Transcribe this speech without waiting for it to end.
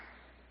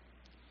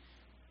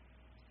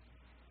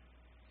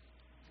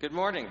Good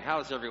morning.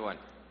 How's everyone?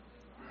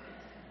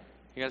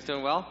 You guys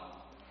doing well?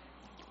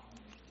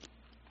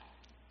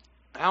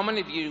 How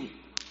many of you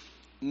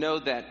know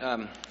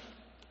that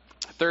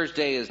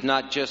Thursday is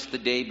not just the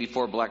day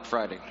before Black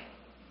Friday?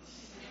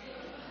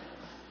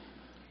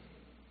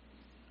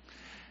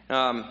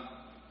 I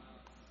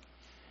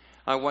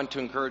want to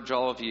encourage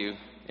all of you,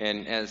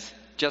 and as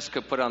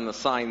Jessica put on the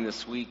sign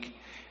this week,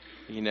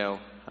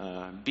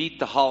 beat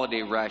the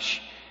holiday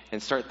rush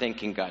and start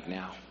thanking God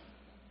now.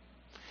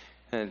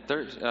 And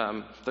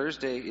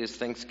Thursday is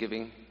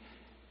Thanksgiving.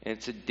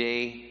 It's a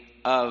day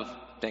of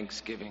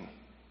Thanksgiving.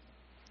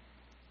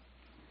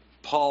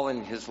 Paul,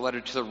 in his letter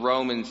to the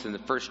Romans in the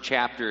first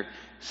chapter,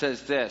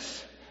 says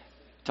this.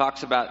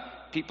 Talks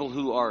about people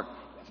who are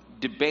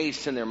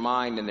debased in their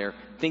mind and their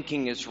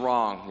thinking is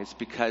wrong. It's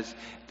because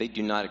they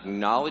do not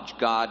acknowledge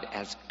God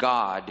as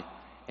God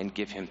and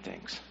give Him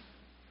thanks.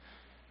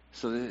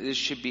 So this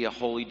should be a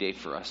holy day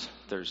for us,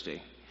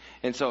 Thursday.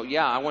 And so,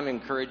 I want to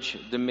encourage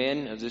the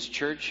men of this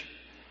church.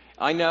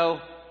 I know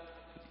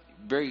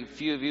very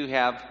few of you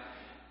have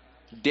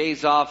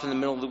days off in the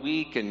middle of the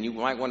week and you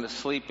might want to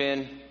sleep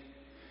in.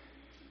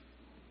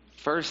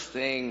 First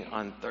thing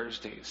on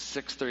Thursday,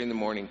 6:30 in the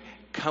morning,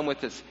 come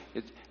with us.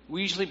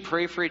 We usually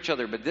pray for each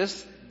other, but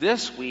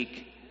this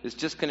week is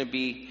just going to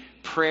be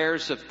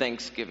prayers of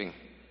thanksgiving.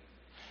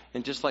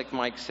 And just like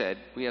Mike said,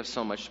 we have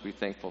so much to be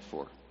thankful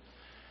for.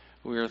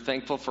 We are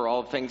thankful for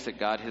all the things that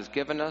God has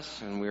given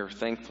us, and we are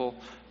thankful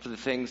for the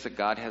things that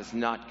God has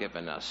not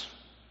given us.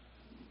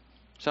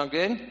 Sound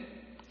good?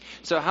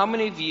 So how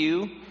many of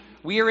you,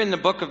 we are in the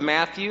book of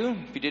Matthew.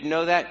 If you didn't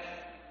know that,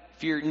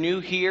 if you're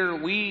new here,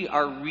 we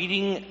are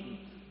reading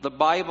the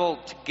Bible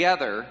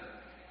together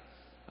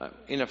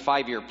in a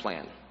 5-year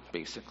plan,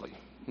 basically.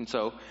 And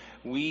so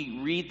we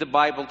read the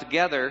Bible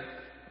together,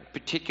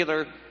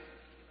 particular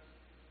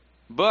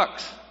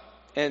books.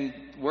 And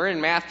we're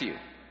in Matthew.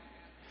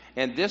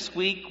 And this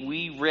week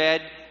we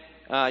read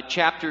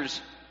chapters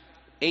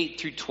 8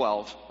 through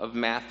 12 of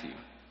Matthew.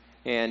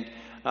 And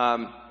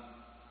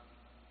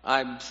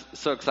I'm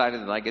so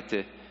excited that I get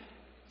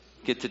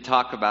to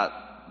talk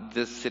about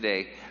this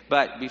today.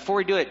 But before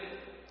we do it,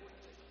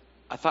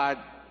 I thought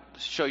I'd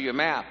show you a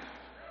map.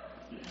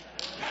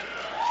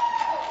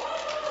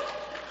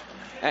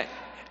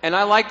 And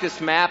I like this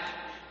map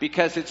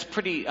because it's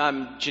pretty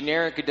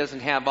generic. It doesn't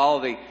have all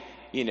the,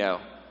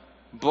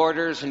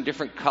 borders and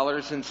different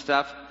colors and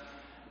stuff.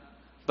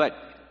 But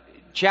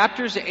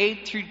chapters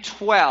 8 through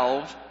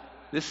 12,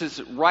 this is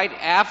right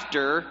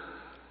after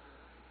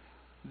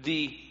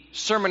the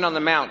Sermon on the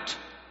Mount.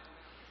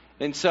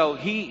 And so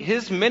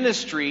his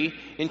ministry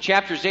in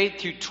chapters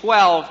 8 through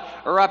 12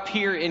 are up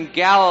here in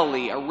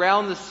Galilee,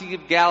 around the Sea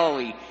of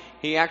Galilee.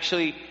 He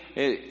actually,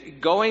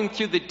 going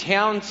through the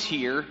towns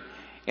here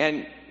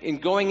and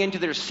going into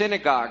their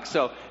synagogue.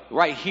 So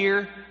right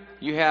here,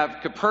 you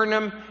have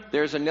Capernaum.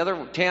 There's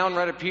another town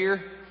right up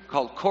here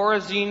called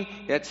Chorazin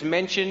that's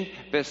mentioned.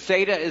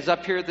 Bethsaida is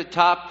up here at the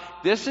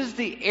top. This is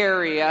the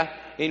area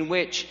in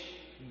which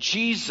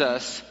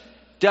Jesus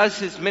does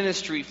his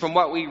ministry from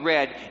what we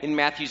read in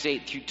Matthews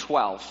 8 through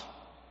 12.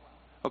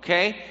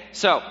 Okay?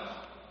 So,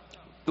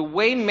 the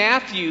way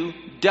Matthew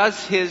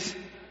does his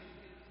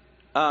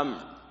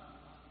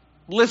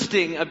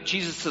listing of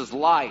Jesus'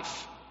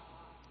 life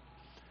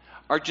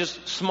are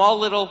just small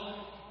little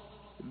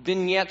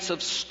vignettes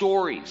of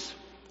stories.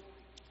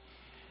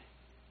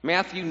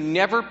 Matthew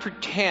never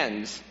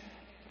pretends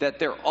that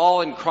they're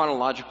all in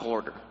chronological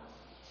order.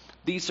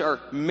 These are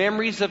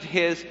memories of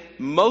his.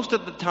 Most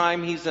of the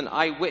time, he's an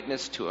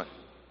eyewitness to it.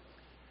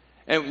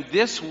 And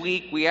this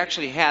week, we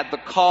actually had the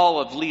call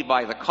of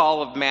Levi, the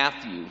call of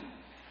Matthew,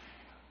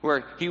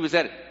 where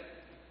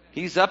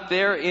he's up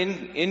there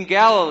in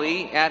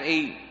Galilee at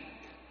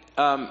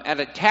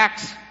a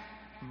tax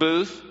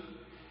booth,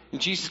 and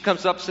Jesus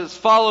comes up and says,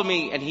 "Follow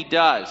me," and he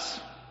does.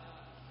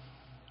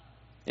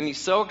 And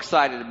he's so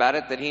excited about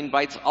it that he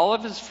invites all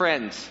of his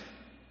friends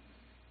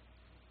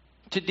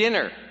to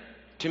dinner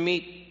to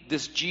meet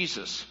this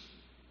Jesus.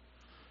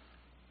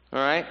 All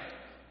right?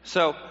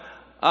 So,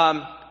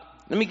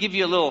 let me give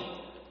you a little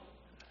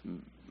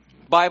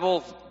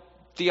Bible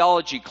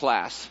theology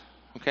class,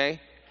 okay?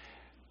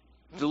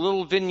 The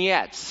little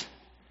vignettes,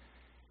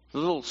 the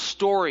little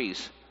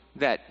stories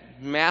that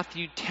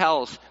Matthew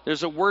tells.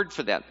 There's a word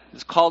for that.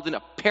 It's called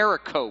a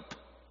pericope.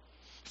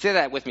 Say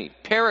that with me.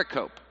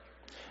 Pericope.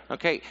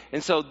 Okay?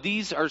 And so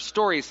these are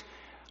stories.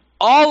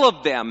 All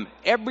of them,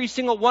 every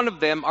single one of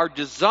them, are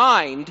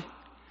designed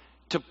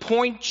to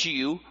point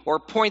you or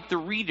point the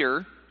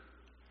reader.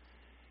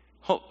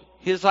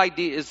 His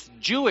idea is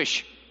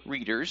Jewish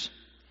readers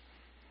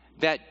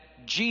that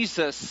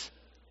Jesus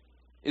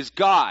is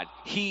God.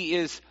 He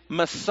is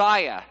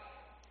Messiah.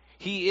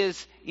 He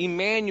is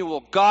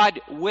Emmanuel, God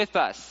with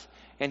us.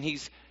 And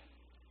he's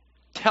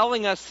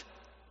telling us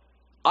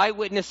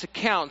eyewitness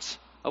accounts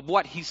of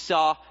what he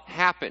saw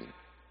happen.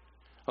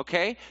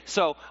 Okay?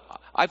 So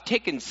I've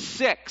taken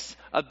 6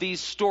 of these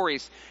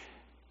stories.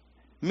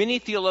 Many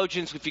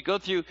theologians, if you go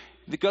through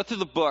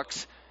the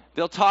books,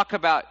 they'll talk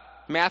about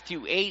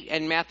Matthew 8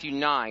 and Matthew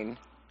 9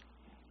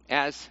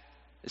 as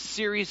a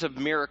series of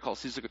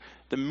miracles. These are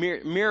the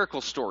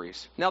miracle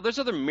stories. Now, there's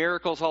other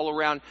miracles all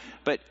around,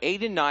 but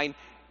 8 and 9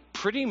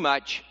 pretty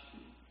much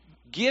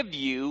give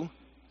you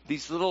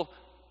these little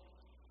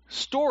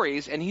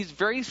stories, and he's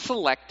very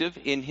selective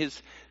in his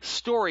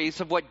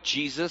stories of what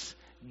Jesus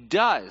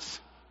does.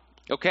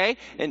 Okay?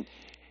 And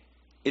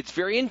it's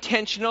very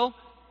intentional.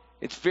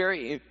 It's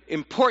very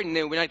important.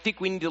 And I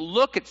think we need to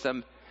look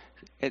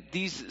at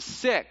these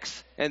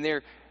 6,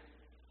 and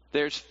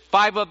there's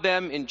 5 of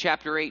them in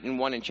chapter 8 and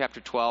 1 in chapter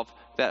 12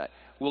 that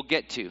we'll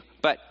get to.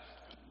 But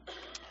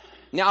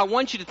now I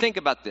want you to think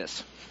about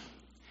this.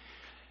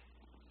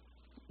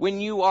 When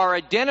you are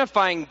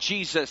identifying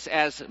Jesus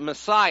as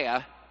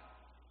Messiah,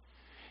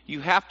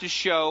 you have to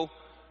show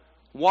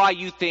why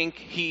you think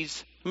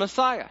he's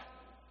Messiah.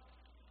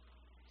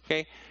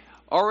 Okay?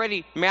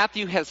 Already,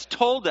 Matthew has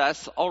told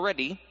us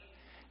already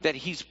that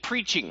he's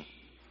preaching.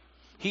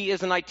 He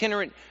is an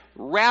itinerant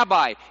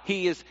rabbi.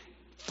 He is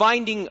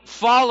finding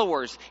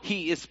followers.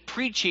 He is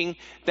preaching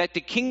that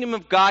the kingdom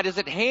of God is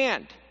at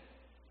hand.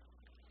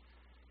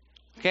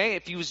 Okay?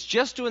 If he was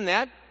just doing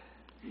that,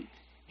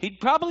 he'd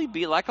probably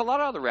be like a lot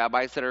of other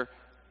rabbis that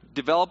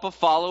develop a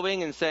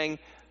following and saying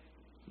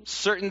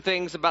certain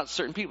things about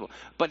certain people.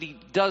 But he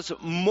does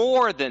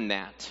more than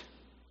that.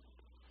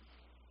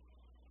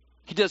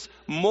 He does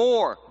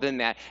more than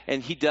that.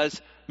 And he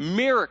does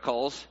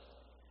miracles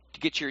to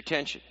get your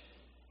attention.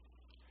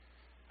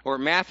 Or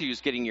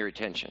Matthew's getting your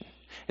attention.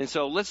 And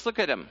so let's look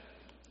at them.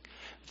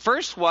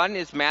 First one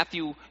is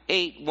Matthew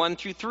 8, 1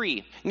 through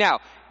 3. Now,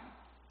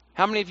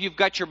 how many of you have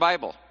got your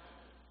Bible?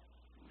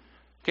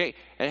 Okay,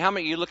 and how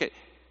many of you look at,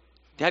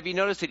 have you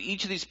noticed that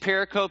each of these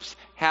pericopes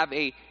have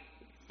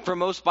for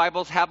most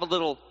Bibles, have a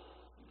little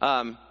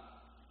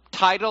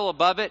title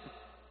above it?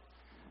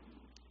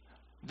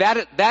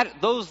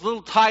 Those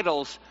little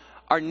titles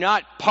are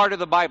not part of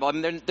the Bible. I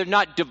mean, they're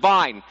not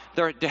divine.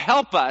 They're to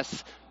help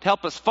us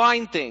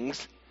find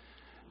things.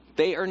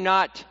 They are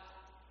not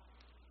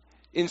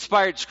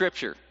inspired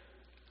scripture.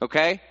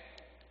 Okay?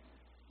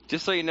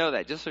 Just so you know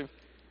that.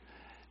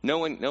 No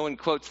one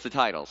quotes the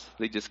titles.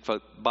 They just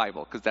quote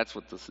Bible, because that's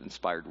what this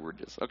inspired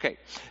word is. Okay,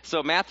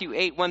 so Matthew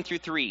 8, 1 through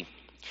 3.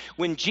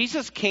 When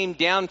Jesus came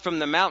down from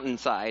the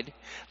mountainside,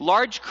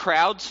 large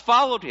crowds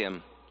followed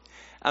him.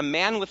 A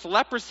man with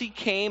leprosy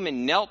came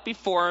and knelt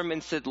before him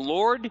and said,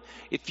 "Lord,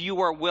 if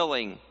you are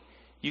willing,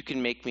 you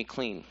can make me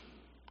clean."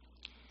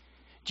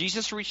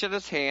 Jesus reached out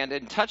his hand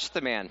and touched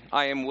the man.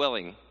 "I am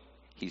willing,"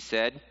 he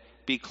said,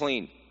 "be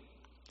clean."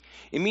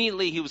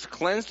 Immediately he was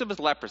cleansed of his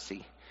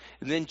leprosy.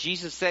 And then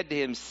Jesus said to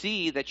him,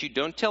 "See that you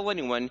don't tell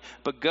anyone,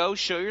 but go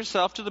show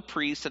yourself to the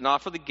priest and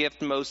offer the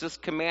gift Moses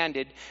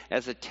commanded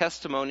as a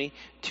testimony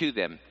to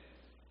them."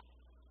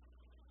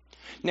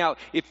 Now,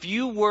 if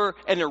you were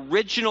an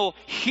original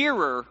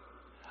hearer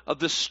of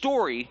the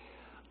story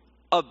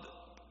of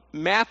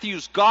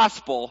Matthew's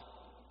gospel,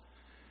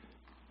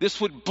 this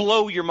would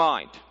blow your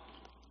mind.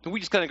 And we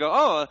just kind of go,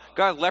 "Oh, a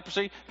guy with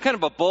leprosy, kind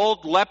of a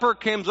bold leper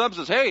comes up and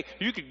says, 'Hey,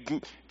 if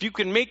you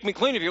can make me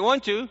clean if you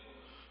want to.'"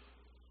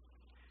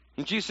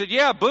 And Jesus said,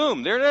 "Yeah,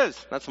 boom, there it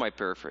is." That's my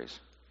paraphrase.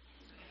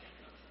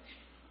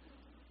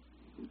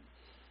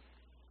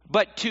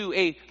 But to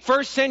a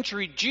first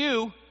century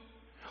Jew,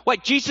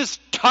 what, Jesus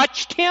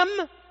touched him?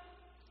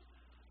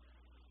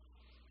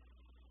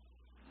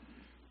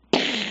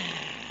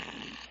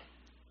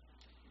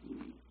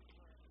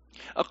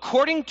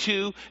 According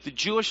to the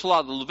Jewish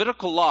law, the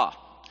Levitical law,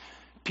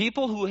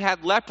 people who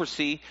had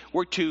leprosy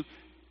were to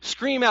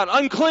scream out,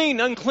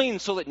 "Unclean, unclean,"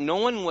 so that no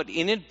one would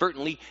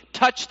inadvertently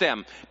touch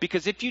them.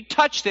 Because if you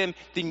touch them,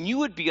 then you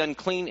would be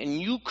unclean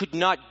and you could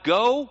not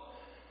go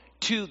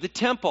to the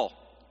temple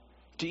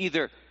to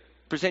either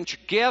present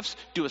your gifts,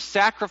 do a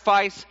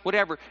sacrifice,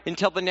 whatever,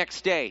 until the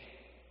next day.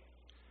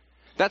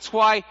 That's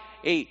why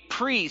a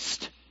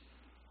priest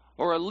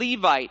or a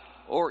Levite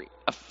or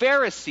a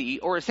Pharisee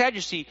or a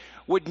Sadducee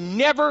would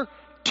never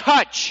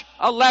touch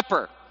a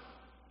leper.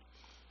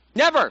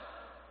 Never.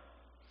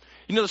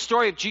 You know the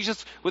story of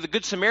Jesus with the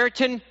Good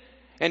Samaritan?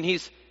 And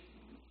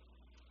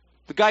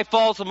the guy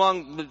falls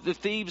among the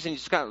thieves and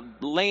he's kind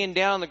of laying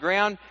down on the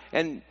ground.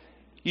 And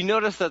you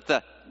notice that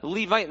the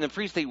Levite and the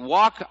priest, they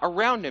walk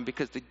around him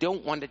because they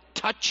don't want to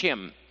touch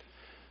him.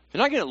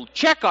 They're not going to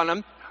check on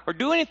him or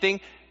do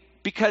anything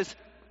because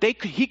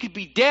he could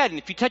be dead. And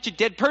if you touch a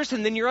dead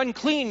person, then you're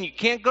unclean. You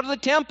can't go to the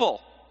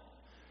temple.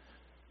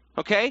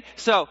 Okay?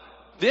 So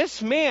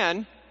this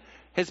man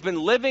has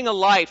been living a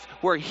life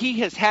where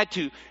he has had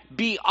to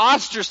be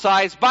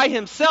ostracized by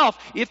himself.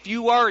 If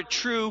you are a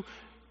true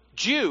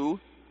Jew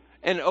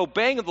and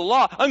obeying of the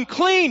law,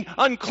 unclean,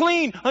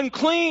 unclean,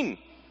 unclean.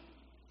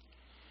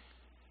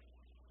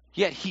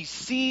 Yet he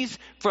sees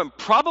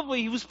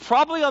he was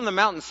probably on the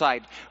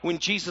mountainside when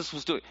Jesus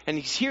was doing it. And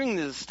he's hearing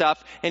this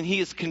stuff and he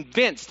is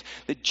convinced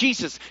that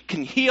Jesus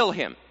can heal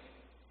him.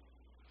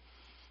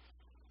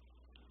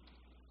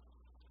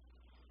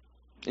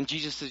 And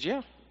Jesus says,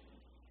 "Yeah,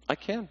 I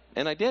can."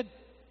 And I did.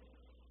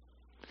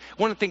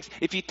 One of the things,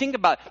 if you think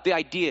about the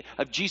idea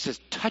of Jesus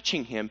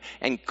touching him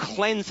and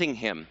cleansing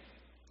him,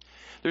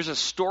 There's a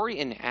story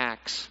in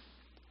Acts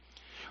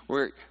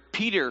where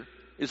Peter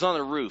is on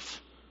a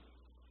roof.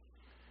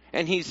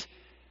 And he's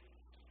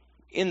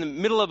in the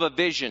middle of a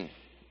vision.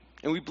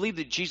 And we believe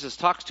that Jesus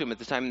talks to him at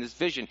the time in this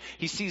vision.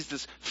 He sees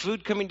this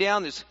food coming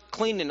down, there's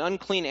clean and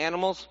unclean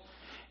animals.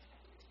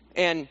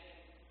 And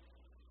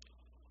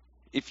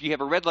if you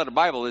have a red letter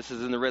Bible, this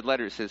is in the red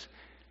letter, it says,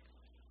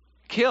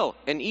 kill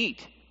and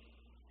eat.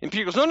 And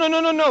Peter goes,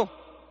 no.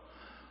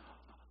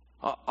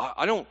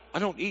 I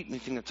don't eat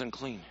anything that's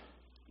unclean.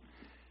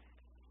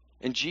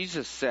 And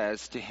Jesus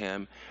says to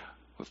him,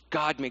 if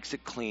God makes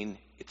it clean,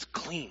 it's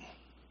clean.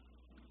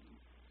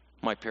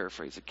 My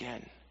paraphrase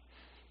again.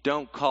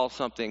 Don't call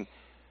something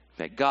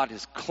that God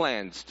has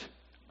cleansed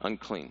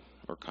unclean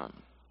or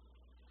common.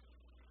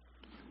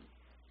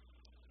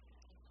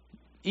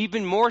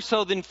 Even more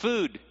so than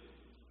food.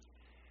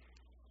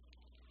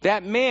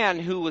 That man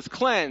who was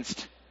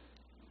cleansed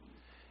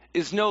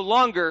is no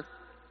longer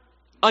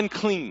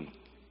unclean.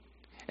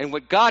 And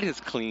what God has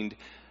cleaned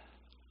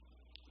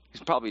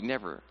is probably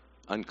never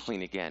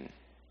unclean again.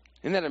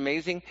 Isn't that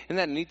amazing? Isn't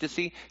that neat to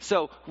see?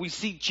 So we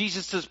see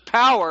Jesus'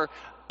 power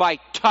by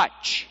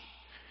touch.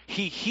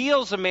 He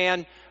heals a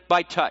man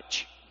by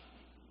touch.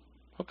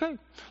 Okay,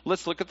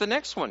 let's look at the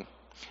next one.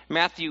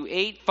 Matthew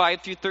 8,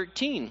 5 through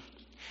 13.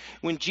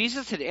 When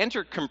Jesus had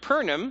entered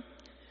Capernaum,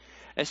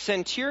 a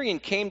centurion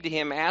came to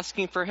him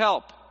asking for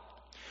help.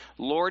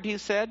 Lord, he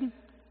said,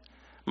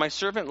 my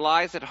servant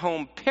lies at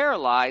home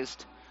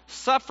paralyzed,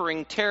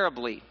 suffering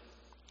terribly.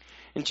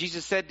 And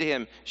Jesus said to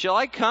him, shall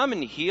I come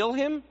and heal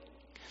him?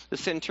 The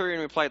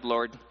centurion replied,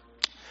 Lord,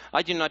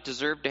 I do not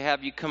deserve to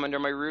have you come under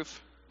my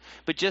roof,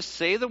 but just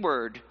say the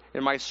word,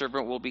 and my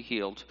servant will be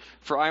healed.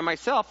 For I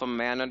myself am a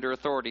man under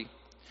authority.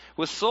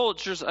 With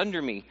soldiers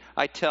under me,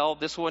 I tell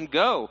this one,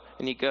 go,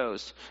 and he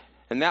goes.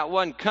 And that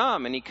one,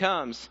 come, and he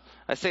comes.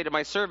 I say to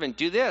my servant,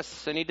 do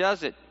this, and he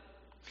does it.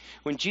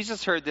 When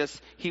Jesus heard this,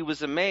 he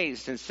was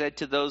amazed and said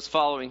to those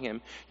following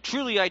him,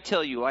 truly I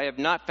tell you, I have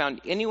not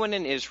found anyone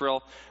in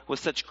Israel with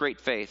such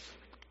great faith.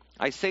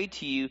 I say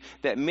to you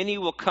that many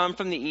will come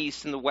from the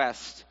east and the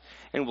west,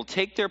 and will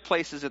take their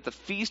places at the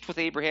feast with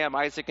Abraham,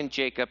 Isaac, and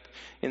Jacob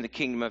in the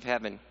kingdom of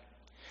heaven.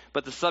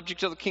 But the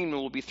subjects of the kingdom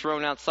will be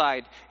thrown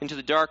outside into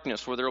the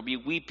darkness, where there will be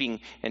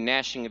weeping and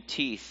gnashing of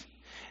teeth.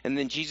 And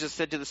then Jesus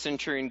said to the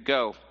centurion,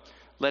 go,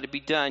 let it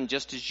be done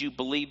just as you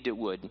believed it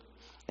would.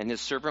 And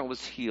his servant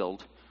was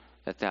healed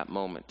at that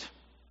moment.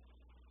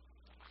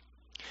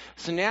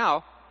 So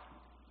now,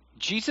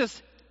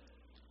 Jesus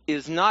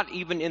is not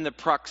even in the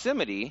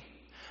proximity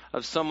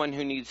of someone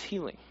who needs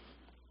healing.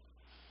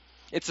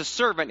 It's a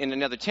servant in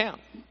another town.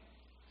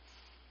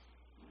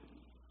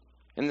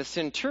 And the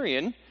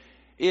centurion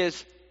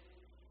is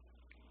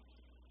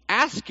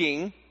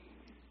asking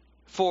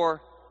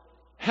for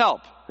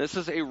help. This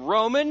is a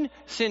Roman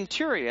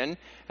centurion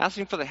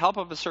asking for the help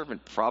of a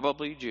servant,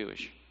 probably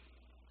Jewish.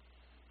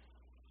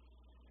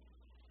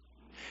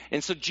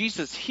 And so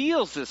Jesus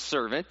heals this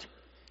servant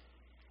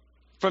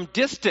from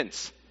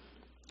distance.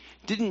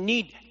 Didn't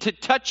need to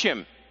touch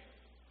him.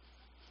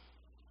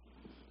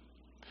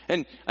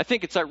 And I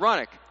think it's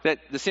ironic that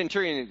the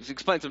centurion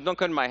explains to him, don't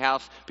come to my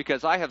house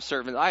because I have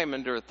servants, I am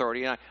under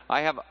authority, and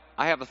I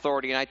have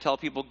authority, and I tell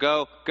people,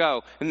 go,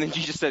 go. And then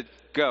Jesus said,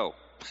 go.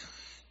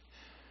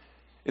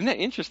 Isn't that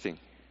interesting?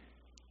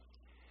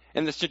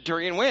 And the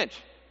centurion went,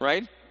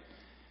 right?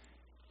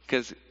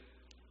 Because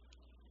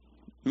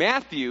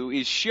Matthew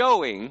is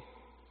showing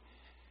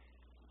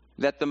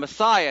that the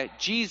Messiah,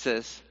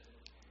 Jesus,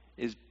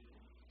 is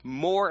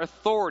more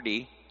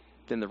authority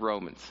than the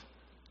Romans.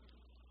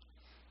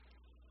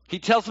 He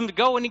tells him to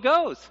go and he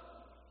goes.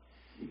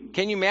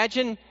 Can you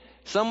imagine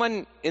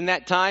someone in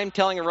that time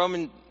telling a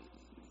Roman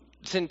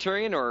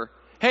centurion, or,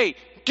 hey,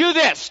 do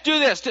this.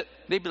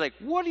 They'd be like,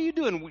 what are you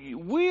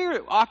doing?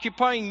 We're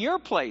occupying your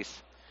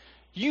place.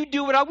 You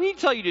do what we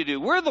tell you to do.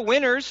 We're the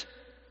winners.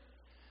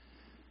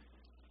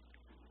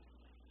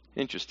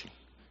 Interesting.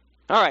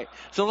 All right,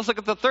 so let's look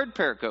at the third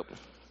pericope.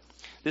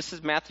 This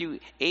is Matthew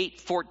 8,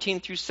 14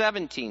 through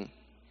 17.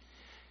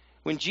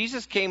 When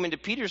Jesus came into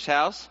Peter's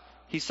house,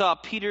 he saw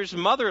Peter's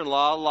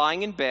mother-in-law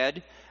lying in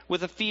bed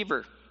with a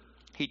fever.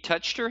 He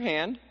touched her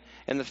hand,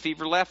 and the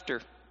fever left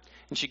her,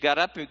 and she got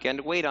up and began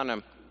to wait on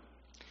him.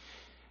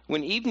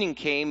 When evening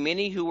came,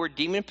 many who were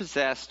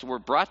demon-possessed were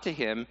brought to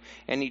him,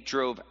 and he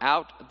drove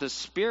out the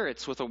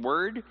spirits with a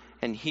word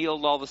and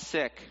healed all the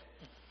sick.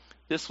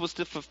 This was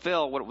to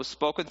fulfill what was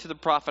spoken through the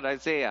prophet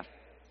Isaiah.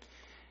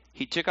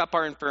 He took up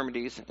our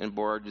infirmities and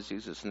bore our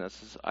diseases, and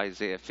this is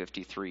Isaiah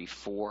 53,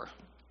 4.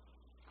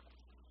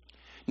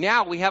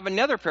 Now we have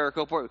another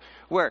pericope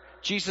where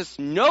Jesus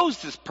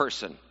knows this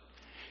person.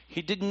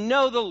 He didn't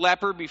know the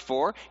leper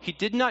before. He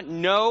did not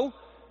know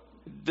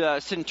the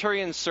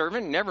centurion's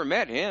servant, never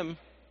met him.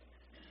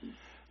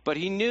 But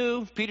he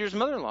knew Peter's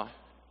mother-in-law.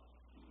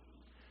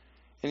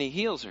 And he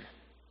heals her.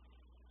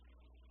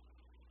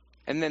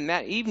 And then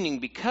that evening,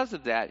 because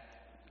of that,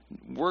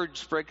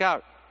 words break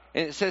out.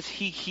 And it says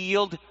he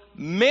healed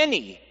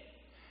many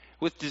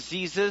with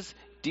diseases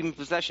demon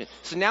possession.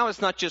 So now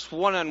it's not just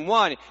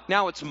one-on-one.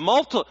 Now it's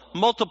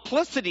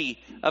multiplicity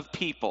of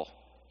people.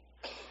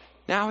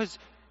 Now is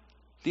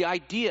the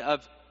idea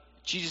of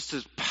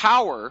Jesus'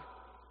 power,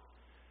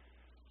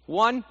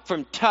 1,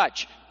 from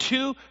touch,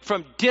 2,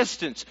 from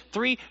distance,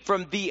 3,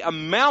 from the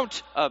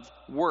amount of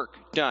work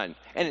done.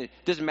 And it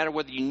doesn't matter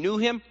whether you knew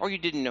him or you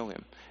didn't know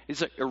him.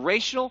 It's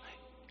irrational,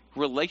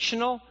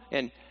 relational,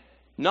 and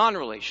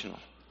non-relational.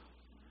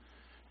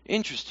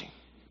 Interesting.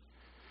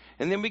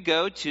 And then we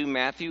go to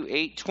Matthew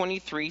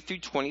 8:23 through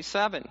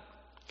 27.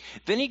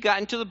 Then he got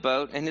into the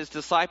boat, and his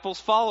disciples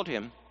followed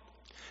him.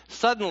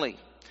 Suddenly,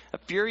 a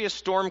furious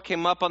storm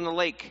came up on the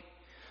lake,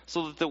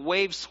 so that the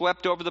waves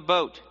swept over the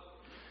boat.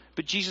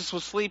 But Jesus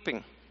was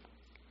sleeping.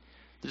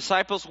 The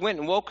disciples went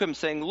and woke him,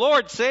 saying,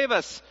 "Lord, save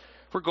us!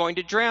 We're going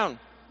to drown."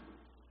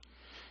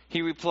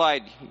 He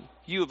replied,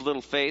 "You of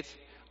little faith,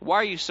 why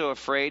are you so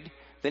afraid?"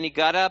 Then he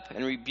got up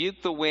and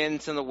rebuked the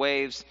winds and the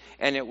waves,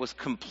 and it was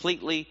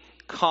completely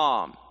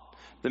calm.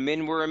 The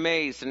men were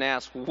amazed and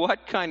asked,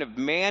 "What kind of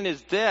man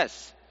is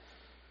this?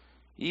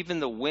 Even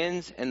the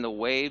winds and the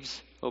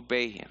waves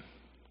obey him."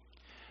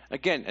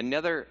 Again,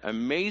 another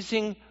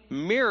amazing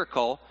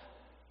miracle.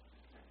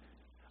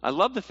 I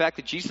love the fact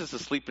that Jesus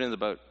is sleeping in the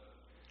boat.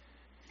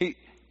 I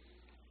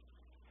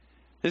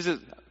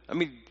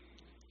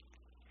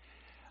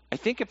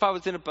think if I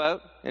was in a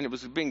boat and it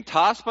was being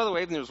tossed by the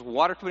wave and there was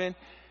water coming in,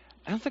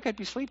 I don't think I'd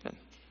be sleeping.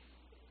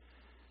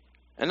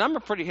 And I'm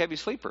a pretty heavy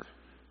sleeper.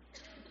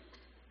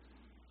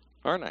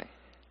 Aren't I?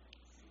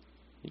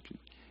 You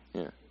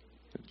can,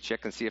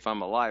 check and see if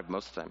I'm alive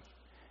most of the time.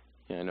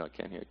 Yeah, I know I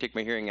can't hear. Take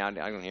my hearing out,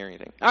 I don't hear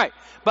anything. All right,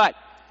 but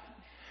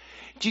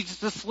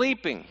Jesus is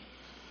sleeping.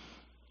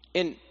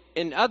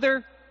 In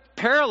other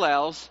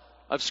parallels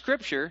of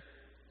Scripture,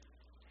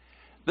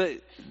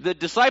 the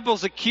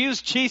disciples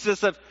accused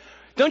Jesus of,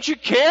 "Don't you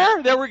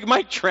care that we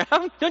might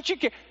drown? Don't you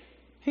care?"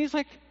 He's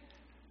like,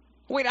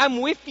 "Wait, I'm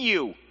with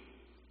you.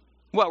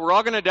 What, we're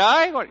all going to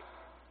die? What,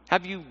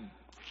 have you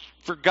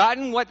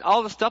forgotten what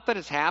all the stuff that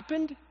has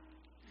happened?"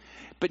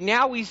 But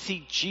now we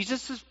see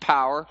Jesus'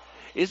 power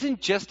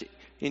isn't just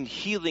in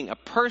healing a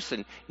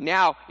person.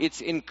 Now it's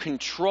in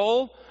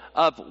control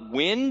of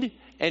wind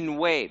and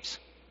waves.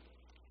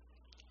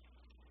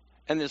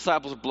 And the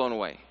disciples are blown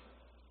away.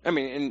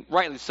 And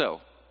rightly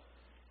so.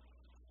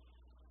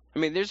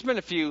 There's been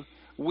a few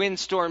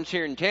windstorms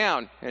here in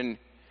town, and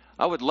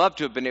I would love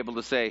to have been able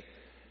to say,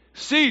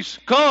 "Cease,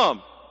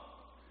 calm."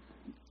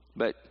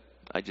 But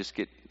I just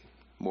get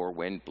more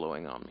wind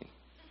blowing on me.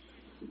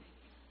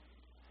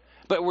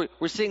 But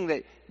we're seeing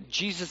that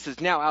Jesus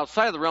is now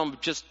outside of the realm of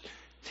just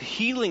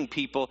healing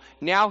people.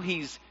 Now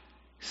he's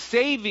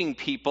saving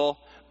people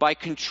by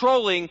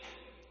controlling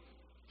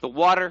the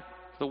water,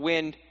 the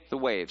wind, the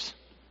waves.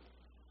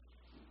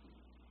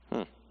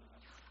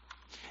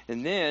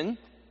 And then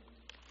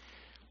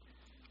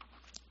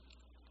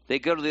they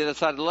go to the other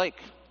side of the lake.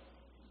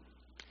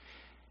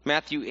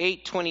 Matthew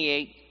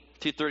 8:28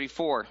 through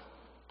 34.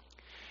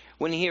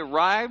 When he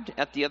arrived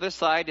at the other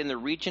side in the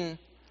region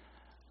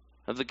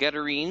of the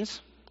Gadarenes,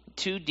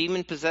 2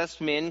 demon-possessed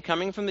men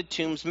coming from the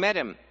tombs met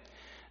him.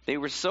 They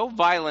were so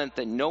violent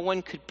that no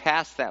one could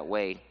pass that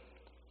way.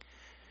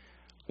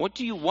 "What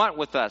do you want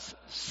with us,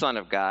 Son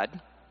of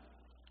God?"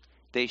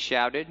 they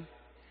shouted.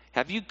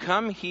 "Have you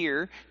come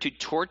here to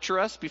torture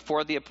us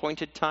before the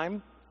appointed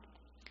time?"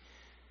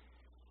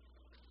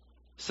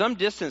 Some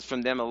distance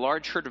from them, a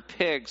large herd of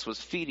pigs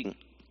was feeding.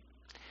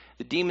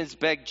 The demons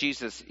begged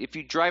Jesus, "If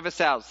you drive us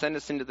out, send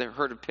us into the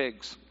herd of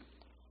pigs."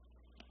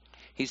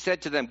 He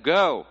said to them,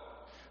 "Go."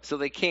 So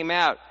they came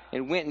out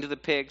and went into the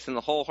pigs, and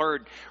the whole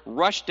herd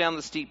rushed down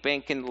the steep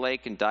bank into the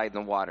lake and died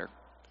in the water.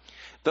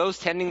 Those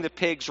tending the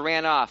pigs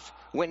ran off,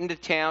 went into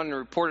town, and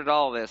reported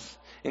all this,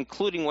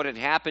 including what had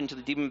happened to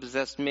the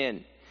demon-possessed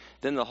men.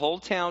 Then the whole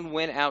town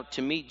went out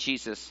to meet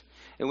Jesus,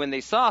 and when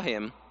they saw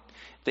him,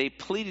 they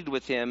pleaded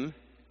with him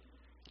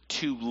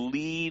to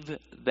leave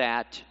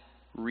that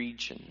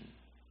region.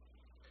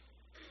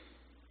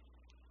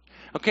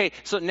 Okay,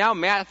 so now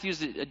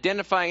Matthew's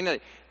identifying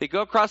that they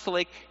go across the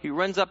lake. He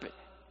runs up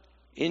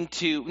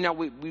into. Now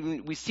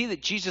we see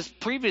that Jesus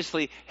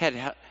previously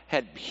had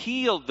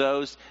healed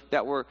those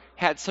that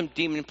had some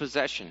demon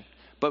possession,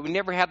 but we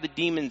never have the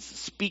demons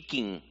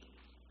speaking.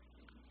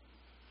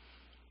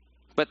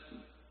 But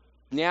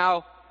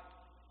now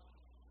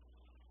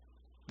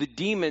the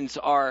demons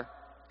are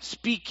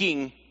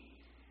speaking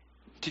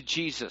to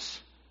Jesus,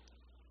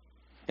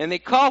 and they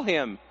call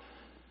him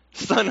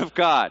Son of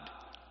God,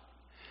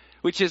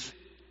 which is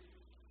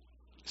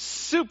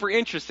super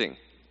interesting.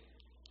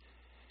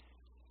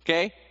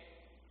 Okay?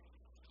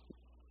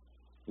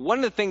 One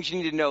of the things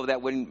you need to know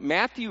that when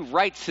Matthew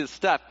writes his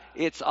stuff,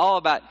 it's all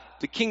about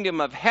the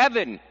kingdom of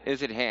heaven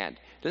is at hand.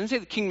 It doesn't say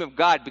the kingdom of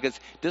God because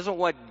it doesn't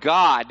want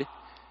God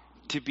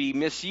to be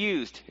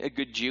misused. A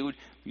good Jew,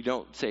 you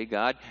don't say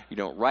God. You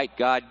don't write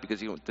God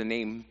because you want the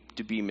name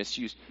to be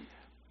misused.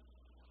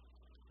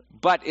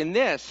 But in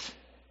this,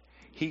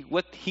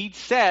 what he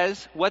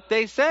says, what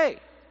they say.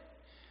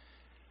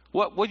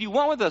 What do you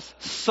want with us,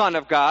 Son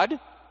of God?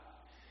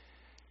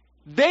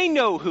 They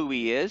know who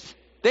he is.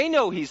 They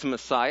know he's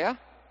Messiah.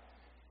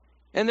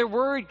 And they're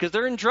worried because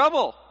they're in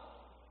trouble.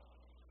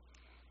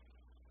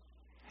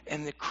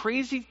 And the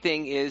crazy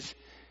thing is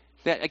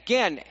that,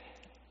 again,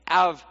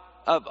 out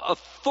of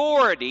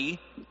authority,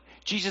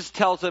 Jesus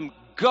tells them,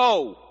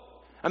 go.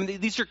 I mean,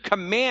 these are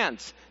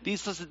commands.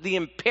 This is the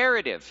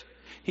imperative.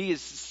 He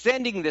is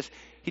sending this.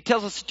 He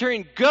tells the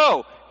centurion,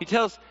 go. He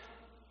tells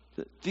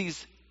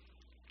these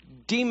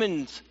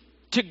demons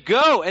to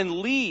go and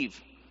leave.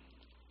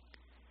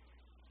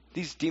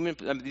 These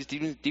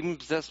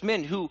demon-possessed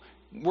men who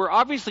were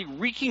obviously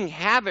wreaking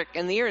havoc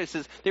in the area. It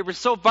says they were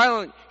so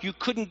violent you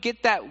couldn't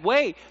get that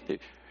way.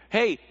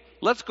 Hey,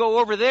 let's go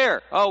over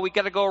there. Oh, we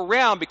got to go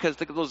around because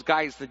those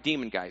guys, the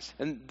demon guys,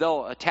 and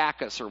they'll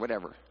attack us or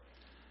whatever.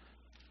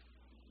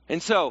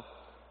 And so,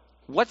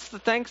 what's the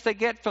thanks they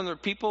get from the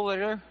people that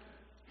are?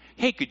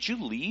 Hey, could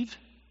you leave?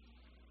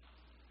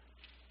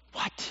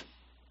 What?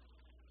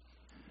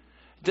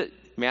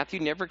 Matthew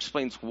never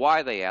explains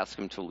why they ask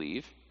him to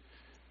leave.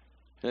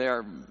 There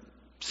are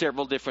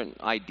several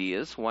different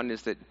ideas. One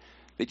is that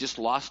they just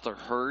lost their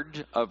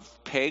herd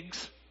of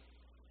pigs.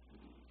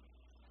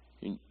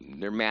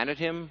 They're mad at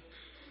him.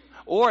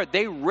 Or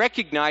they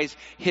recognize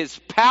his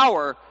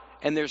power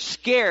and they're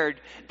scared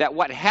that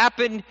what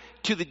happened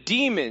to the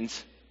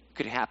demons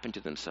could happen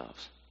to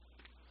themselves.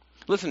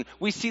 Listen,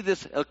 we see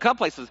this a couple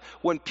places.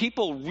 When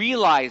people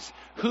realize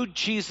who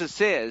Jesus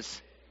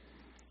is,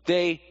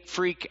 they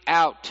freak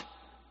out.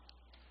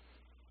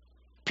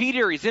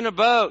 Peter, he's in a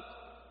boat.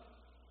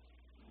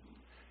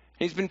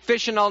 He's been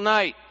fishing all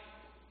night.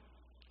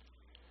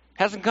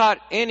 Hasn't caught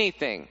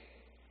anything.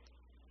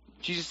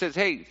 Jesus says,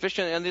 hey, fish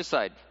on this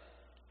side.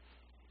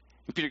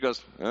 And Peter goes,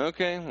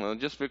 okay, well,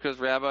 just because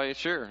Rabbi,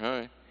 sure. All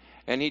right.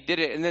 And he did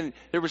it. And then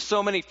there were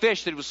so many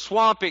fish that it was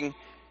swamping.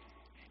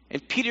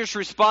 And Peter's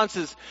response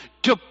is,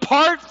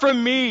 depart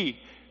from me,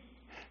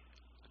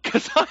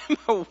 because I'm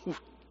a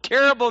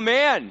terrible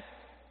man.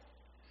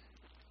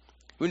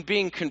 When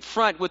being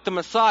confronted with the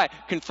Messiah,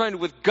 confronted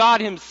with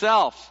God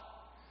himself,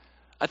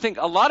 I think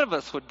a lot of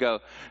us would go,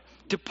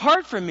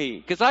 depart from me,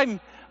 because I'm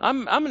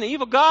an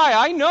evil guy.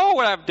 I know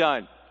what I've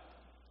done.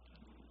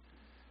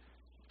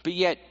 But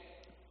yet,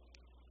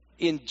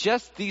 in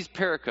just these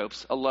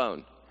pericopes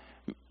alone,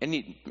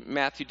 and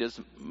Matthew does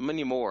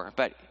many more,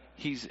 but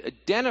he's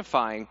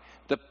identifying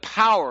the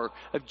power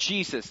of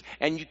Jesus.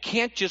 And you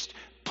can't just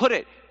put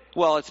it,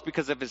 well, it's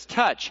because of his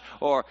touch,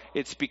 or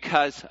it's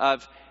because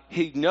of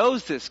he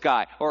knows this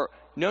guy, or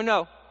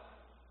no.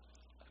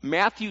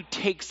 Matthew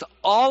takes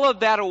all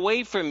of that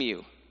away from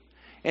you.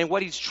 And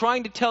what he's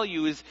trying to tell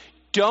you is,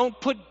 don't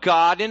put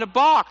God in a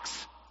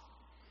box.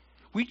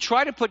 We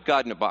try to put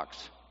God in a box.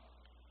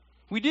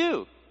 We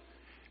do.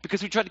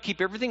 Because we try to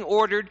keep everything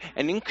ordered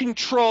and in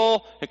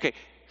control. Okay,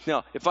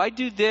 now, if I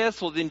do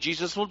this, well, then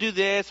Jesus will do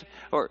this.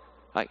 Or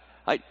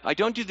I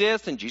don't do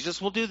this, then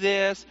Jesus will do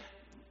this.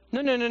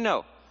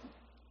 No.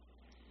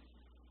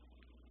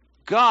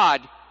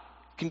 God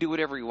can do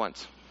whatever he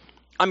wants.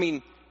 I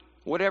mean,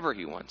 whatever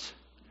he wants.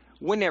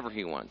 Whenever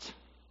he wants.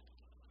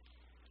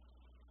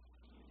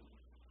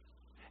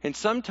 And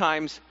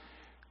sometimes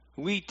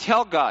we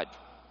tell God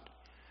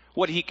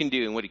what he can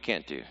do and what he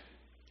can't do.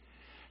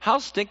 How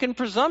stinking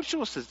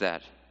presumptuous is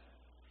that?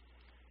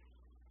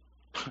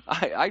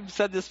 I've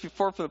said this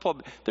before from the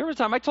pulpit. There was a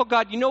time I told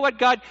God, you know what,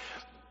 God?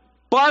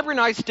 Barbara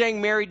and I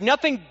staying married,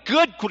 nothing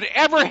good could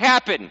ever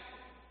happen.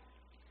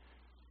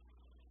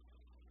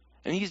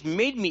 And he's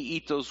made me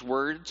eat those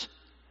words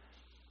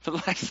for the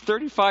last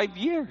 35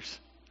 years.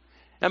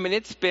 I mean,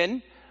 it's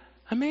been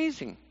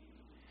amazing.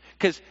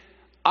 Because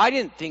I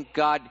didn't think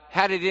God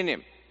had it in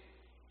him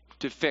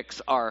to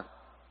fix our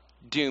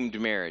doomed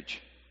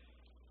marriage.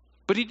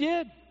 But he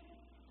did.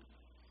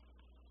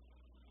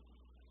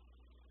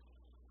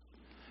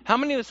 How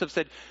many of us have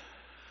said,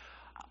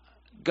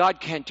 God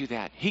can't do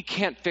that. He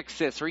can't fix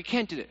this, or he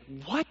can't do that.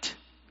 What?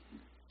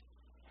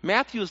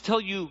 Matthew will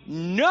tell you,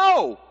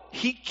 no,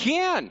 he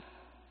can.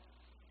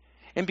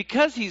 And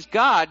because he's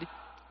God,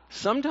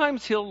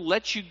 sometimes he'll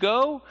let you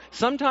go,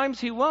 sometimes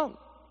he won't.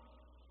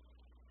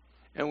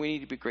 And we need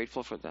to be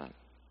grateful for that.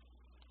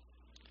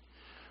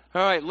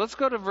 All right, let's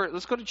go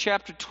to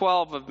chapter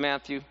 12 of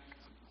Matthew.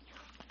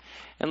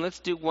 And let's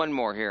do one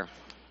more here.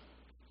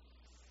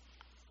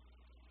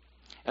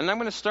 And I'm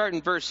going to start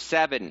in verse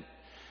 7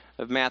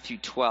 of Matthew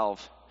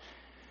 12.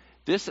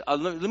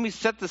 Let me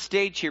set the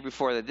stage here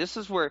before that. This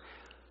is where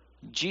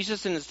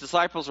Jesus and his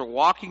disciples are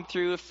walking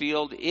through a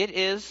field. It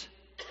is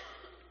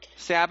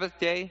Sabbath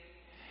day.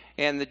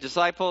 And the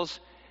disciples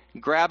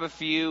grab a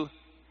few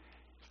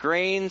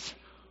grains,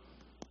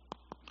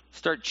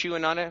 start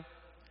chewing on it.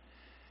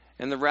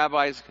 And the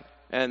rabbis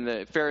and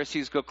the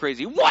Pharisees go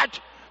crazy.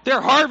 What?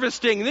 They're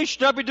harvesting. They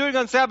should not be doing it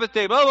on Sabbath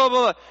day. Blah, blah,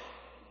 blah.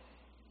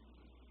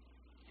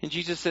 And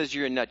Jesus says,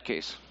 you're a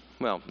nutcase.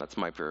 Well, that's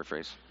my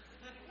paraphrase.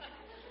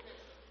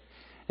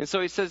 And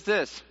so he says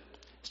this,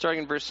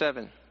 starting in verse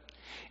 7.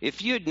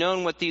 If you had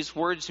known what these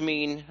words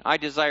mean, I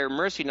desire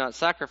mercy, not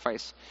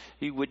sacrifice,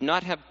 you would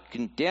not have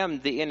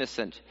condemned the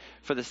innocent,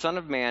 for the Son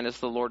of Man is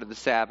the Lord of the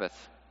Sabbath.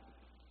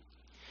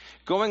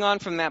 Going on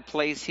from that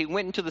place, he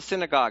went into the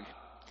synagogue,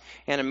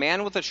 and a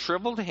man with a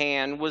shriveled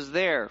hand was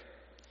there,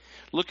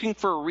 looking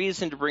for a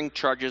reason to bring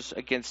charges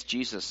against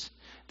Jesus.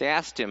 They're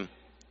asking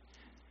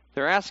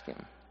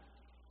him,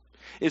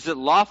 is it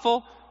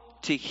lawful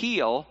to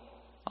heal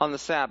on the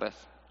Sabbath?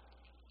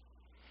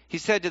 He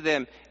said to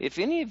them, if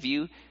any of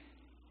you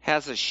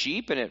has a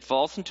sheep and it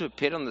falls into a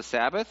pit on the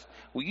Sabbath,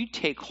 will you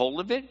take hold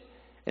of it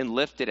and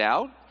lift it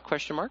out? ?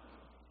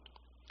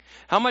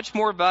 How much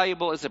more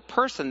valuable is a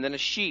person than a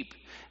sheep?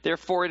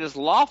 Therefore it is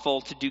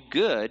lawful to do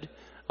good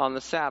on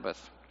the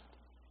Sabbath.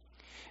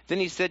 Then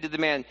he said to the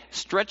man,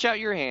 stretch out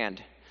your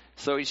hand.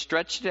 So he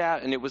stretched it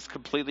out, and it was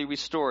completely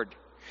restored,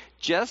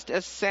 just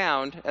as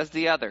sound as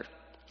the other.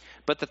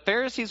 But the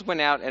Pharisees went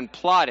out and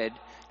plotted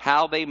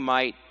how they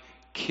might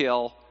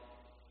kill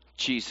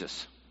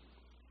Jesus.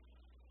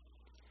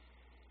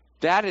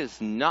 That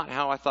is not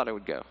how I thought it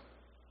would go.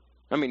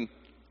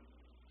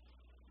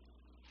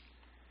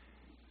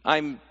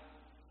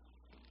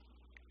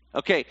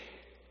 Okay,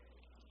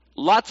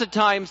 lots of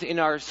times in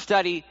our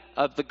study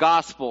of the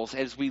Gospels,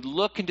 as we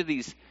look into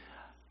these,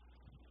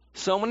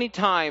 so many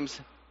times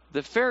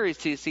the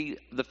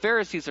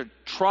Pharisees are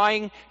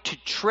trying to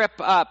trip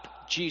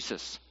up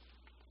Jesus.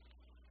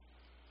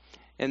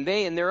 And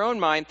they, in their own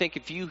mind, think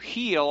if you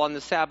heal on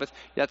the Sabbath,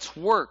 that's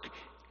work,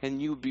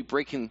 and you would be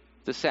breaking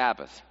the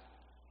Sabbath.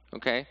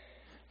 Okay?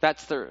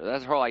 That's their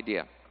whole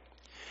idea.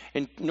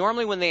 And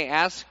normally when they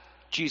ask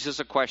Jesus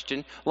a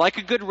question, like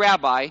a good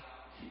rabbi,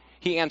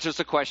 he answers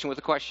the question with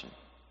a question.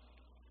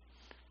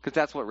 Because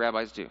that's what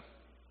rabbis do.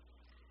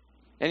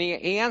 And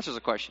he answers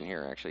a question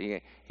here,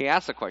 actually. He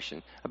asks a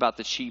question about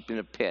the sheep in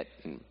a pit.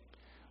 And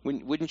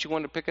wouldn't you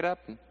want to pick it up?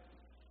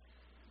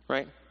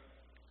 Right?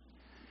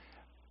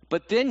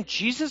 But then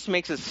Jesus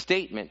makes a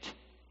statement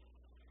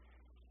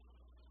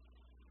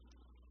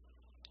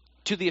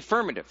to the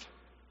affirmative.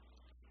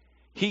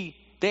 They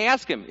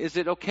ask him, is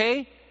it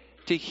okay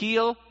to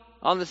heal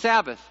on the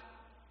Sabbath?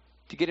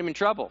 To get him in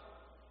trouble.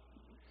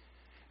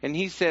 And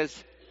he says,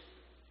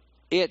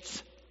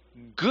 it's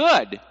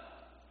good.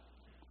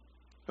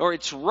 Or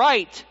it's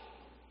right.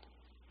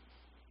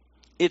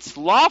 It's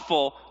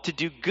lawful to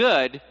do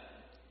good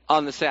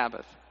on the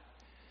Sabbath.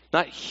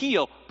 Not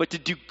heal, but to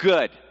do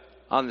good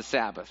on the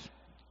Sabbath.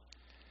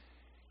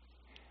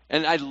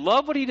 And I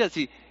love what he does.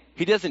 He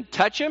doesn't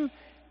touch him.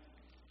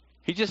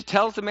 He just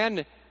tells the man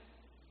to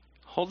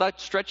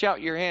stretch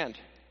out your hand.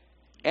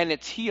 And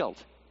it's healed.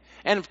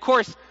 And of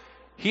course,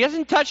 he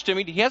hasn't touched him.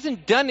 He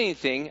hasn't done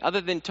anything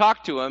other than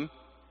talk to him.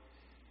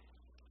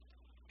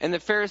 And the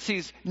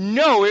Pharisees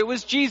know it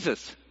was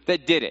Jesus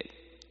that did it.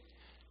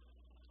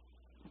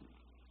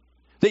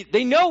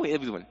 They know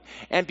everyone.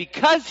 And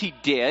because he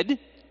did,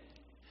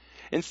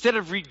 instead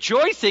of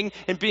rejoicing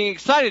and being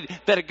excited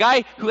that a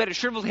guy who had a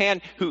shriveled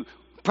hand, who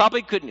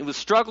probably was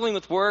struggling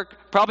with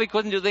work, probably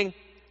couldn't do anything,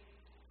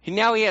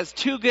 now he has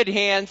two good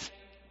hands,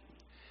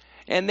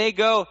 and they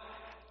go,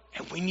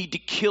 and we need to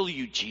kill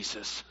you,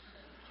 Jesus.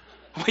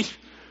 Wait,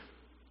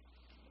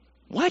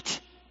 what?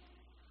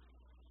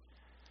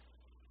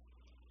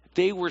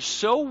 They were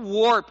so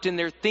warped in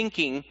their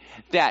thinking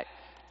that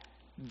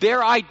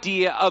their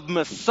idea of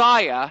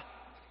Messiah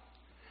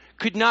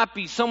could not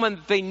be someone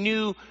that they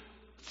knew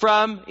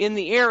from in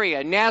the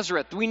area,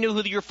 Nazareth. We knew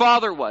who your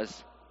father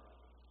was.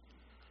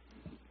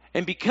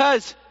 And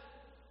because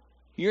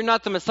you're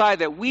not the Messiah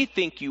that we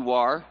think you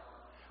are,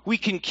 we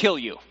can kill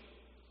you.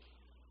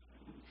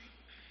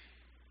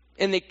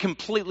 And they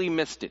completely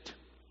missed it.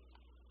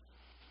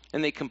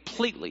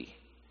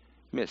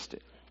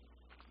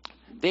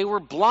 They were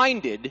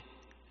blinded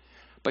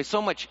by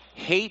so much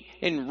hate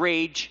and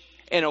rage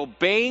and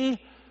obeying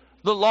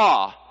the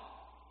law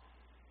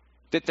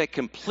that they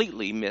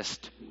completely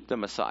missed the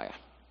Messiah.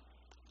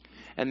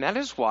 And that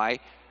is why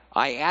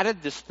I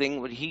added this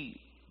thing when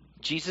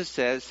Jesus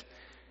says,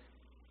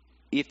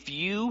 if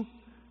you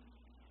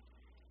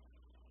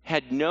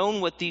had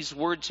known what these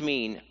words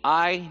mean,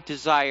 I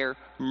desire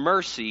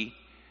mercy,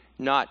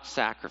 not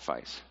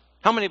sacrifice.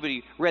 How many of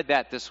you read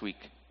that this week?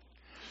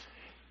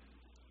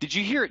 Did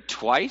you hear it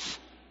twice?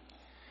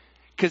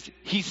 Because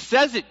he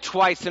says it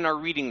twice in our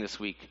reading this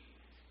week.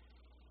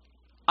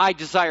 I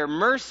desire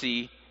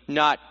mercy,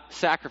 not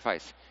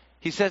sacrifice.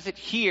 He says it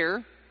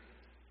here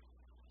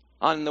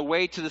on the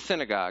way to the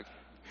synagogue.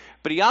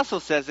 But he also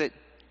says it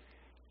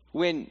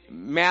when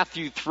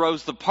Matthew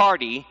throws the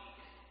party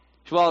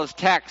to all his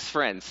tax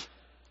friends,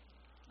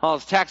 all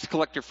his tax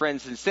collector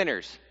friends and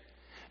sinners.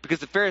 Because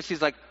the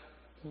Pharisees are like,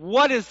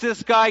 what is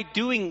this guy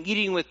doing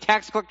eating with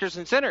tax collectors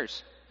and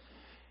sinners?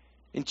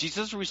 And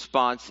Jesus'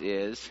 response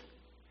is,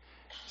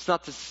 it's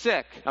not the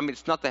sick.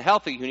 It's not the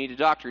healthy who need a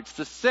doctor. It's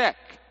the sick.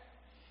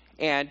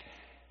 And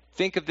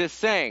think of this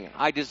saying,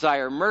 I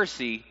desire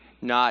mercy,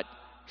 not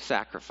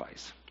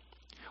sacrifice.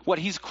 What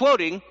he's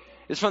quoting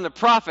is from the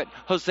prophet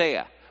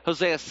Hosea,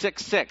 Hosea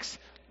 6:6.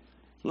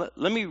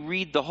 Let me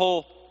read the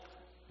whole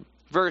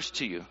verse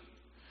to you.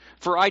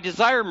 For I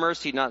desire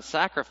mercy, not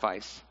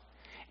sacrifice,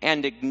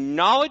 and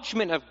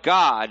acknowledgement of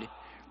God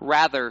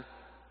rather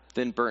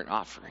than burnt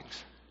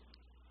offerings.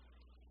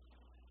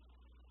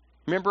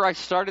 Remember I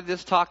started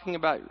this talking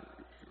about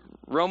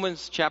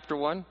Romans chapter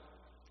 1?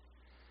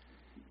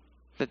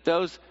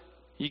 That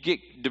you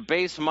get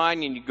debased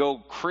mind and you go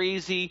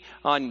crazy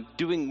on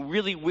doing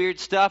really weird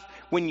stuff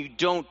when you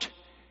don't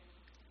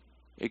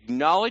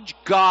acknowledge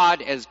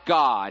God as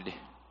God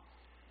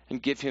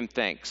and give him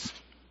thanks.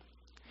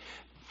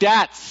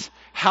 That's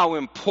how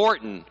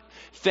important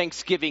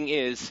Thanksgiving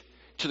is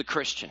to the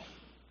Christian.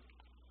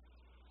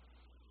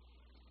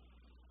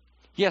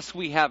 Yes,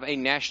 we have a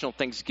National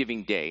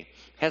Thanksgiving Day.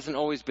 Hasn't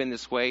always been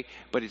this way,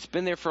 but it's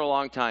been there for a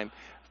long time.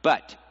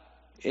 But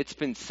it's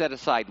been set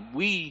aside.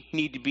 We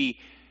need to be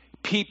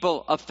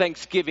people of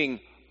thanksgiving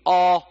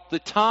all the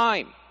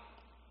time.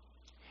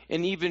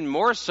 And even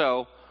more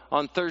so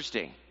on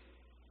Thursday.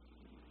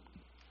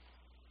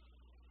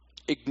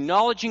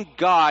 Acknowledging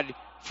God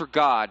for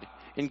God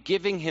and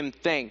giving him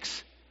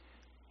thanks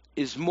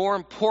is more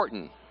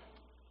important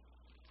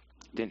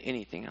than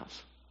anything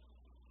else.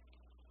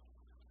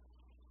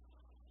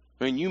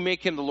 When you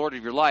make him the Lord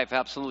of your life,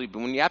 absolutely. But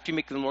after you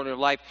make him the Lord of your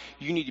life,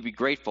 you need to be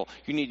grateful.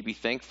 You need to be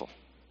thankful.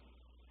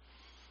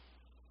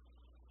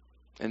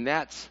 And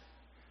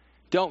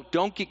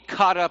don't get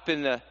caught up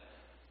in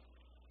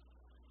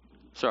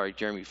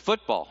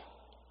football.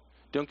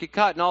 Don't get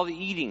caught in all the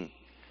eating.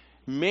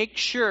 Make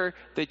sure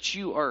that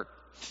you are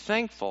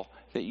thankful,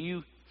 that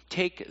you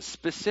take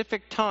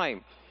specific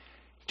time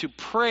to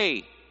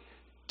pray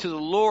to the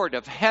Lord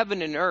of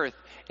heaven and earth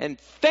and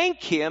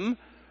thank him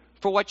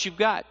for what you've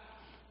got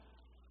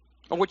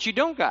or what you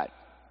don't got,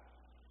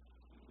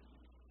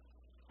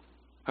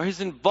 or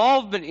his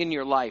involvement in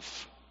your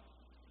life.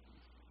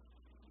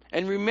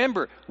 And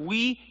remember,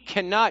 we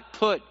cannot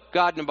put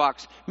God in a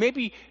box.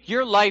 Maybe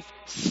your life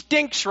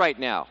stinks right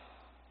now,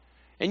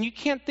 and you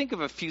can't think of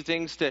a few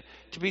things to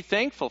be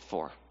thankful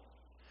for.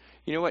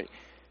 You know what?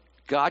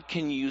 God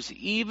can use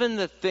even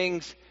the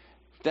things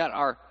that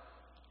are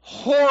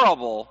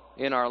horrible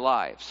in our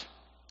lives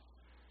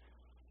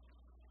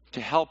to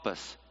help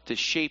us, to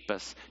shape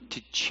us,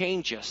 to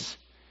change us,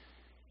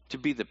 to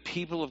be the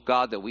people of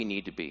God that we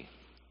need to be.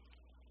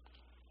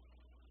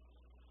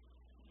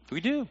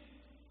 We do.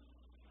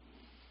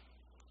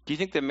 Do you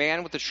think the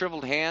man with the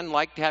shriveled hand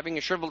liked having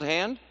a shriveled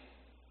hand?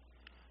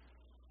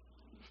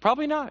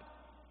 Probably not.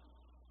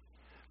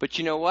 But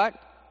you know what?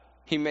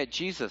 He met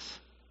Jesus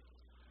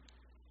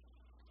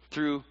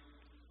through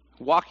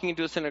walking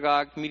into a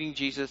synagogue, meeting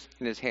Jesus,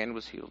 and his hand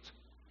was healed.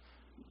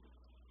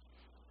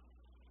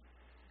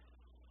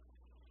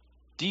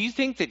 Do you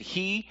think that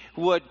he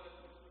would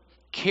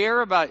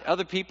care about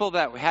other people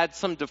that had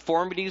some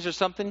deformities or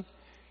something,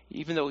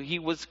 even though he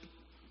was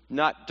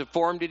not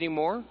deformed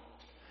anymore?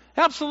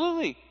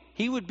 Absolutely.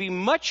 He would be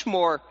much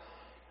more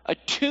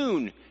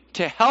attuned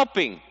to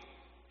helping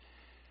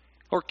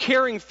or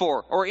caring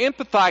for or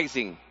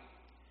empathizing.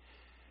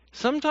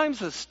 Sometimes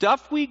the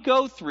stuff we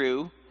go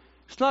through,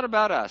 it's not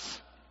about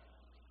us.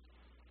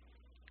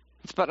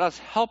 It's about us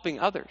helping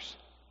others.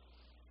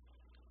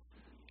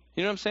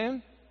 You know what I'm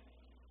saying?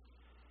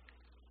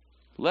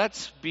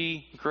 Let's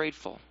be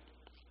grateful.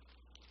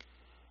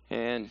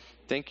 And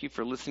thank you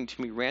for listening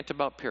to me rant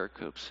about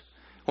pericopes.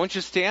 Won't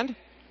you stand?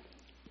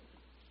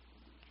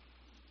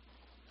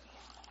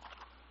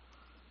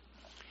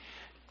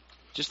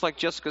 Just like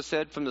Jessica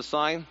said from the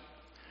sign,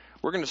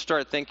 we're going to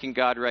start thanking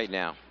God right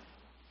now.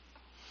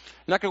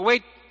 I'm not going to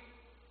wait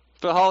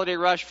for the holiday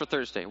rush for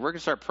Thursday. We're going to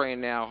start praying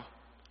now.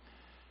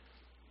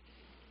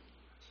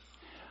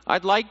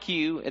 I'd like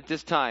you at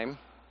this time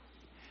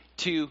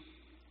to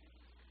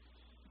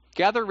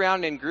gather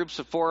around in groups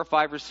of 4 or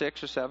 5 or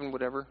 6 or 7,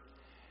 whatever,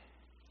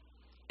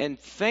 and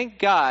thank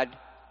God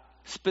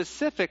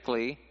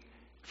specifically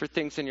for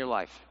things in your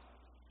life.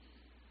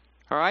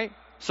 All right?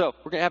 So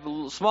we're going to have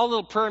a small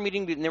little prayer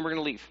meeting, and then we're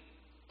going to leave.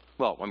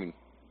 Well,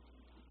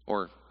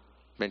 or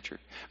venture.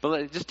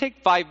 But just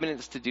take 5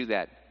 minutes to do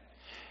that.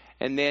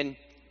 And then,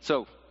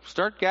 so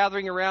start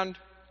gathering around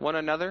one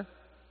another.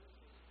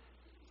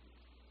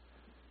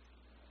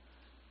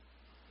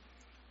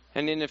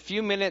 And in a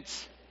few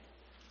minutes,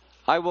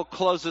 I will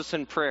close us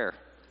in prayer.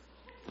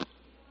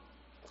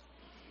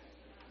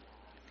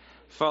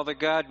 Father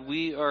God,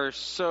 we are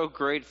so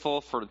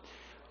grateful for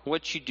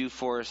what you do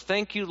for us.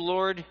 Thank you,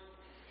 Lord,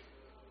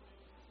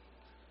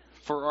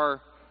 for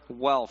our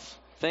wealth.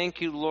 Thank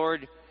you,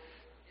 Lord,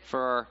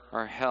 for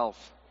our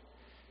health.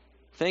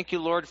 Thank you,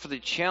 Lord, for the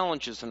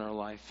challenges in our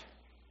life.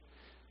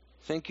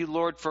 Thank you,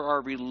 Lord, for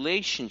our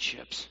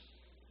relationships.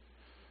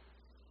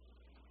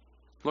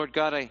 Lord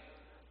God, I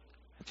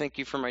thank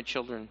you for my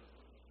children.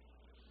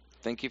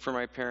 Thank you for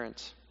my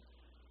parents.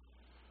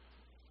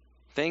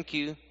 Thank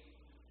you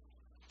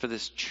for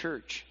this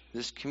church,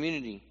 this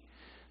community,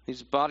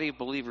 this body of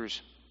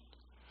believers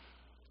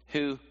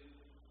who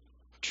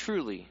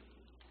truly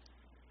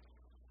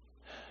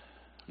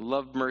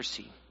love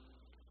mercy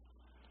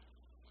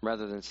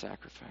rather than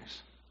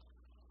sacrifice.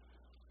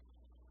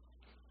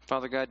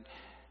 Father God,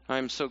 I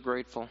am so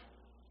grateful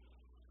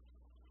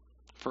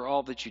for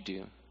all that you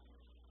do.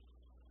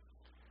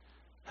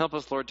 Help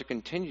us, Lord, to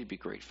continue to be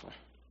grateful.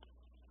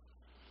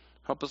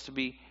 Help us to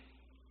be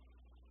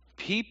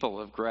people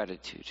of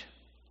gratitude.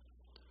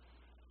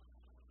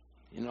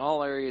 in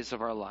all areas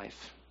of our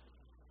life.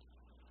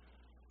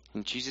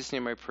 In Jesus'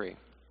 name I pray.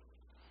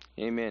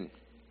 Amen.